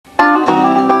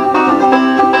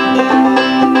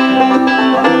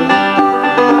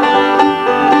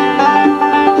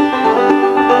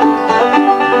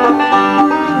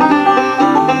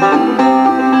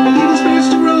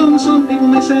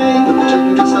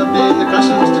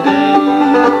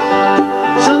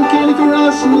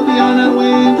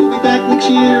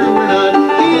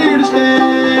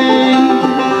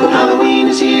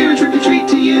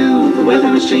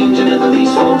Changing and the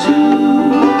leaves fall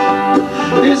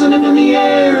too. There's a nip in the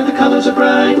air, the colors are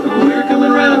bright, but we're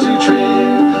coming round to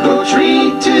trick or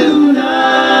treat tonight.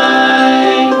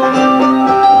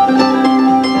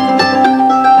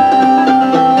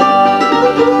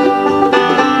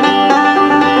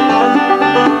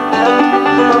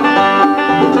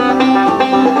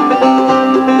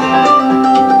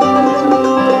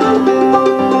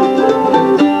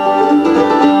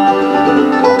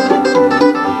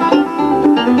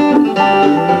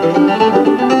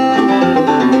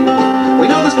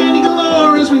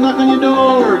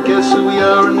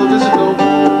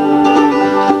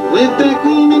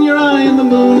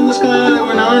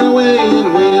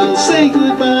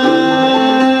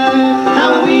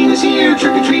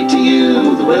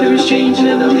 Changing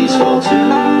and the leaves fall too.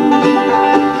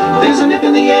 There's a nip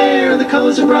in the air, the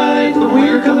colors are bright, but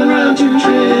we're coming round to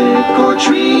trick or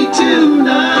treat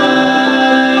tonight.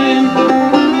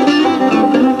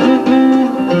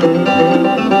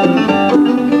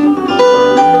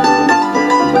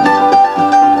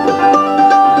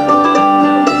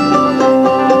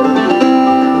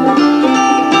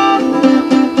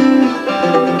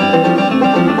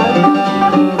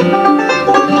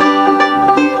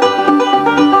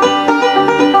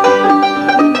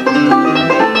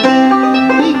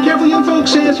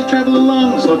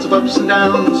 Lots of ups and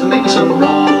downs and maybe some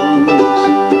wrongs,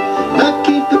 but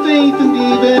keep the faith and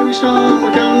be very strong.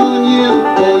 We're counting on you,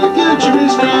 for your future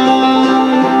is strong.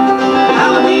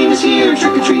 Halloween is here,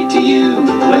 trick or treat to you.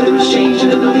 The weather is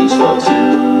changing and the leaves fall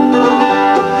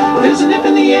too. There's a nip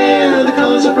in the air, the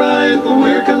colors are bright, but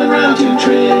we're coming round to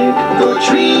trick or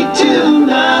treat too.